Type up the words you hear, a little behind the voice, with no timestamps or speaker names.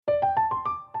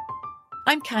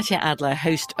I'm Katya Adler,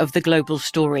 host of The Global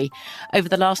Story. Over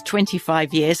the last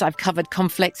 25 years, I've covered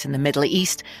conflicts in the Middle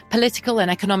East, political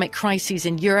and economic crises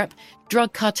in Europe,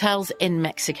 drug cartels in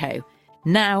Mexico.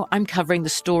 Now I'm covering the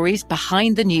stories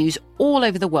behind the news all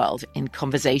over the world in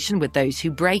conversation with those who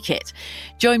break it.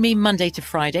 Join me Monday to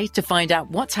Friday to find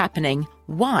out what's happening,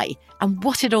 why, and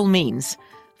what it all means.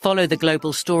 Follow The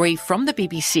Global Story from the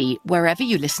BBC wherever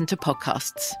you listen to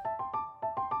podcasts.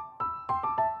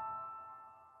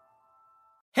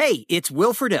 Hey, it's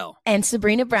Will Friedle. And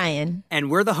Sabrina Bryan.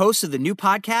 And we're the hosts of the new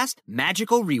podcast,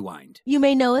 Magical Rewind. You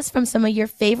may know us from some of your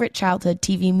favorite childhood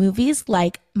TV movies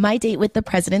like My Date with the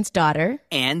President's Daughter.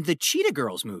 And the Cheetah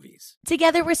Girls movies.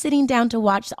 Together, we're sitting down to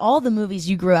watch all the movies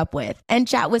you grew up with and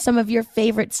chat with some of your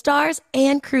favorite stars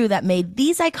and crew that made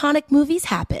these iconic movies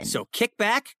happen. So kick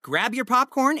back, grab your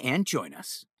popcorn, and join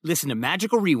us. Listen to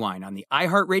Magical Rewind on the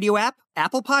iHeartRadio app,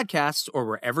 Apple Podcasts, or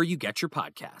wherever you get your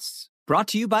podcasts. Brought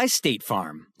to you by State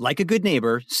Farm. Like a good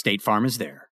neighbor, State Farm is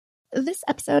there. This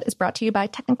episode is brought to you by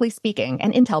Technically Speaking,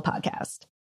 an Intel podcast.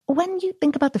 When you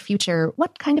think about the future,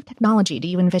 what kind of technology do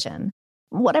you envision?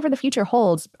 Whatever the future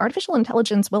holds, artificial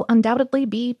intelligence will undoubtedly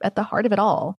be at the heart of it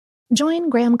all. Join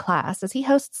Graham Class as he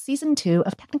hosts Season 2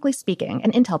 of Technically Speaking,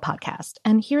 an Intel podcast,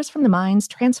 and hears from the minds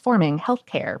transforming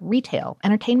healthcare, retail,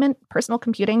 entertainment, personal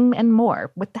computing, and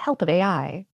more with the help of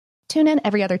AI. Tune in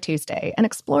every other Tuesday and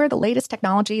explore the latest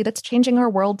technology that's changing our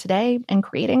world today and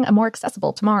creating a more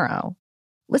accessible tomorrow.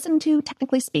 Listen to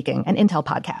Technically Speaking, an Intel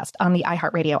podcast on the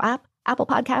iHeartRadio app, Apple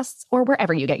Podcasts, or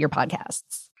wherever you get your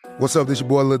podcasts. What's up, this your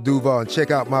boy Lil Duval, and check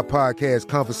out my podcast,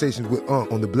 Conversations with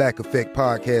Unc, on the Black Effect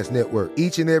Podcast Network.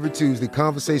 Each and every Tuesday,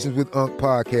 Conversations with Unc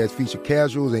podcast feature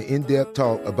casual and in-depth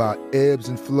talk about ebbs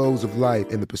and flows of life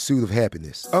and the pursuit of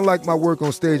happiness. Unlike my work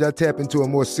on stage, I tap into a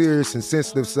more serious and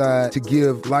sensitive side to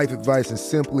give life advice and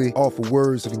simply offer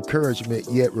words of encouragement,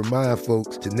 yet remind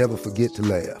folks to never forget to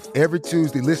laugh. Every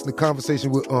Tuesday, listen to Conversation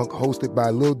with Unc, hosted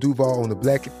by Lil Duval on the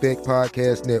Black Effect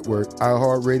Podcast Network,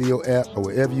 iHeartRadio app, or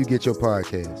wherever you get your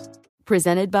podcasts.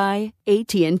 Presented by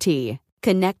AT&T.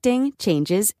 Connecting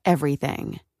changes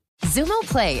everything. Xumo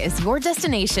Play is your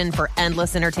destination for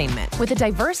endless entertainment. With a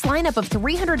diverse lineup of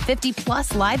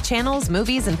 350-plus live channels,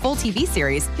 movies, and full TV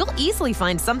series, you'll easily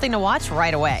find something to watch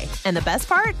right away. And the best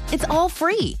part? It's all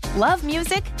free. Love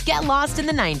music? Get lost in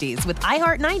the 90s with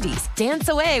iHeart 90s, dance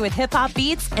away with hip-hop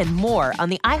beats, and more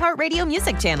on the iHeartRadio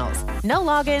music channels. No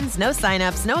logins, no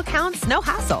signups, no accounts, no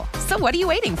hassle. So what are you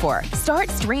waiting for? Start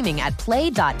streaming at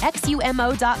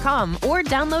play.xumo.com or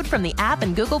download from the app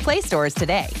and Google Play stores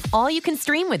today. All you can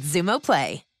stream with Xumo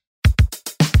Play.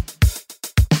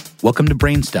 Welcome to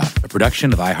Brain Stuff, a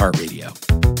production of iHeartRadio.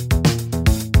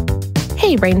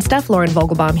 Hey, Brain Stuff, Lauren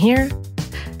Vogelbaum here.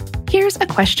 Here's a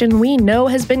question we know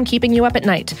has been keeping you up at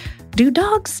night. Do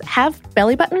dogs have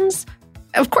belly buttons?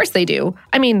 Of course they do.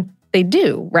 I mean, they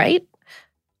do, right?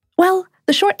 Well,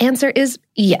 the short answer is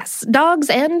yes. Dogs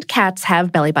and cats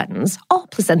have belly buttons. All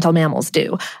placental mammals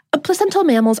do. Placental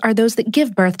mammals are those that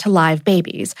give birth to live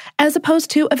babies, as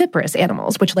opposed to oviparous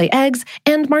animals, which lay eggs,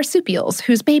 and marsupials,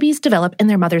 whose babies develop in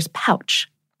their mother's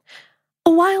pouch.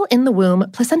 While in the womb,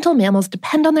 placental mammals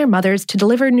depend on their mothers to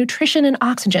deliver nutrition and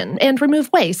oxygen and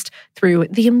remove waste through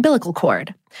the umbilical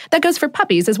cord. That goes for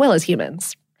puppies as well as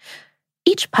humans.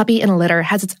 Each puppy in a litter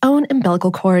has its own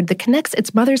umbilical cord that connects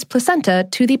its mother's placenta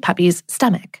to the puppy's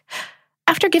stomach.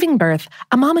 After giving birth,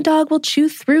 a mama dog will chew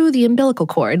through the umbilical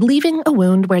cord, leaving a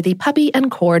wound where the puppy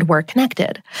and cord were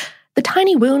connected. The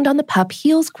tiny wound on the pup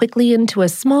heals quickly into a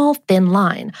small, thin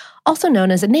line, also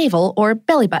known as a navel or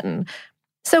belly button.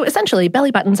 So essentially,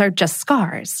 belly buttons are just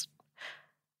scars.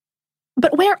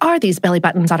 But where are these belly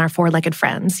buttons on our four-legged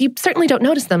friends? You certainly don't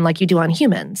notice them like you do on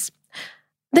humans.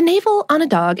 The navel on a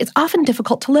dog is often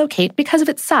difficult to locate because of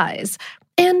its size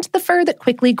and the fur that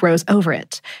quickly grows over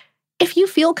it. If you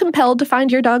feel compelled to find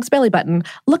your dog's belly button,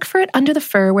 look for it under the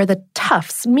fur where the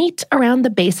tufts meet around the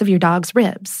base of your dog's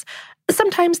ribs.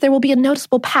 Sometimes there will be a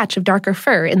noticeable patch of darker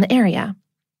fur in the area.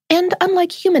 And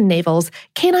unlike human navels,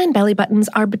 canine belly buttons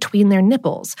are between their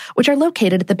nipples, which are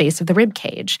located at the base of the rib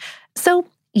cage. So,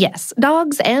 yes,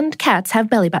 dogs and cats have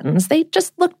belly buttons. They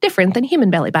just look different than human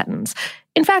belly buttons.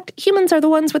 In fact, humans are the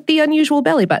ones with the unusual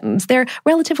belly buttons. They're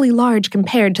relatively large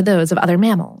compared to those of other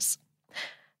mammals.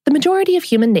 The majority of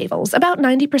human navels, about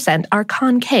 90%, are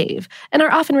concave and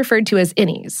are often referred to as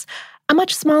innies. A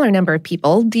much smaller number of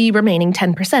people, the remaining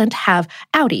 10%, have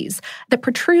outies that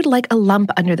protrude like a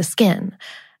lump under the skin.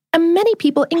 And many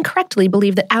people incorrectly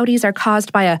believe that outies are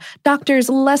caused by a doctor's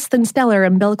less than stellar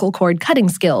umbilical cord cutting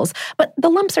skills, but the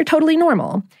lumps are totally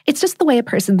normal. It's just the way a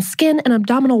person's skin and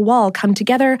abdominal wall come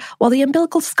together while the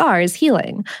umbilical scar is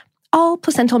healing. All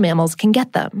placental mammals can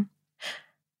get them.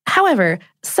 However,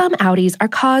 some outies are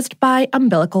caused by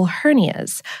umbilical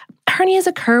hernias. Hernias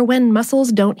occur when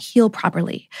muscles don't heal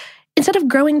properly. Instead of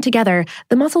growing together,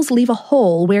 the muscles leave a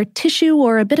hole where tissue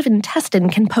or a bit of intestine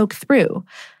can poke through.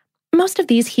 Most of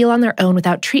these heal on their own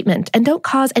without treatment and don't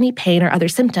cause any pain or other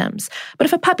symptoms. But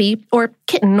if a puppy, or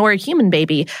kitten, or human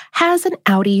baby has an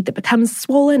outie that becomes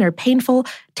swollen or painful,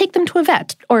 take them to a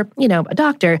vet or, a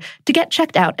doctor to get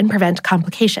checked out and prevent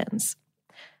complications.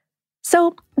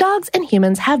 So, dogs and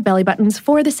humans have belly buttons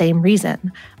for the same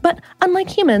reason. But unlike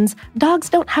humans, dogs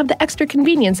don't have the extra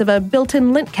convenience of a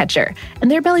built-in lint catcher,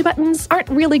 and their belly buttons aren't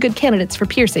really good candidates for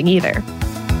piercing either.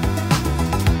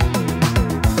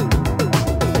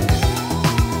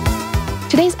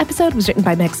 Today's episode was written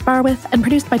by Meg Sparwith and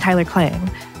produced by Tyler Klang.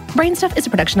 Brainstuff is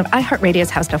a production of iHeartRadio's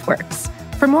How Stuff Works.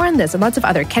 For more on this and lots of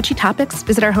other catchy topics,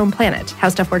 visit our home planet,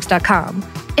 howstuffworks.com.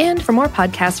 And for more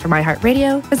podcasts from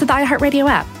iHeartRadio, visit the iHeartRadio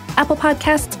app, Apple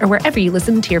Podcasts, or wherever you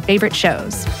listen to your favorite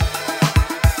shows.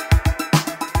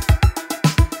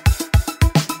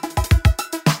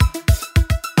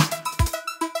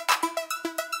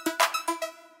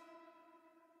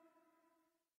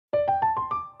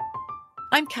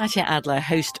 I'm Katya Adler,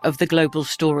 host of The Global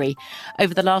Story.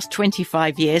 Over the last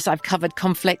 25 years, I've covered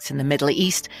conflicts in the Middle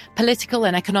East, political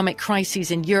and economic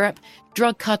crises in Europe,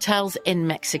 drug cartels in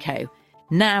Mexico.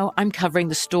 Now I'm covering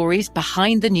the stories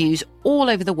behind the news all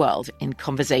over the world in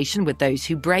conversation with those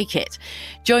who break it.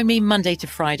 Join me Monday to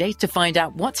Friday to find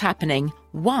out what's happening,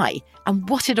 why, and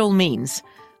what it all means.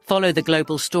 Follow The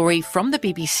Global Story from the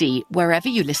BBC wherever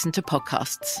you listen to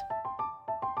podcasts.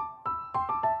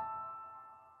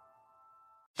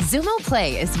 Xumo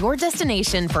Play is your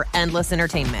destination for endless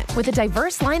entertainment. With a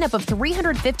diverse lineup of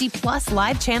 350 plus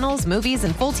live channels, movies,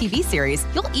 and full TV series,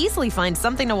 you'll easily find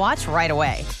something to watch right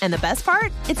away. And the best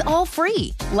part? It's all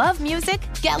free. Love music?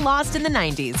 Get lost in the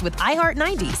 90s with iHeart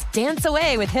 90s, dance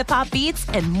away with hip-hop beats,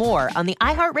 and more on the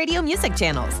iHeartRadio music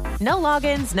channels. No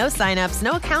logins, no signups,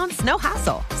 no accounts, no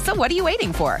hassle. So what are you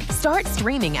waiting for? Start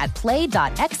streaming at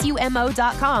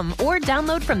play.xumo.com or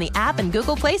download from the app and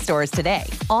Google Play stores today.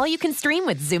 All you can stream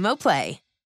with Xumo Play.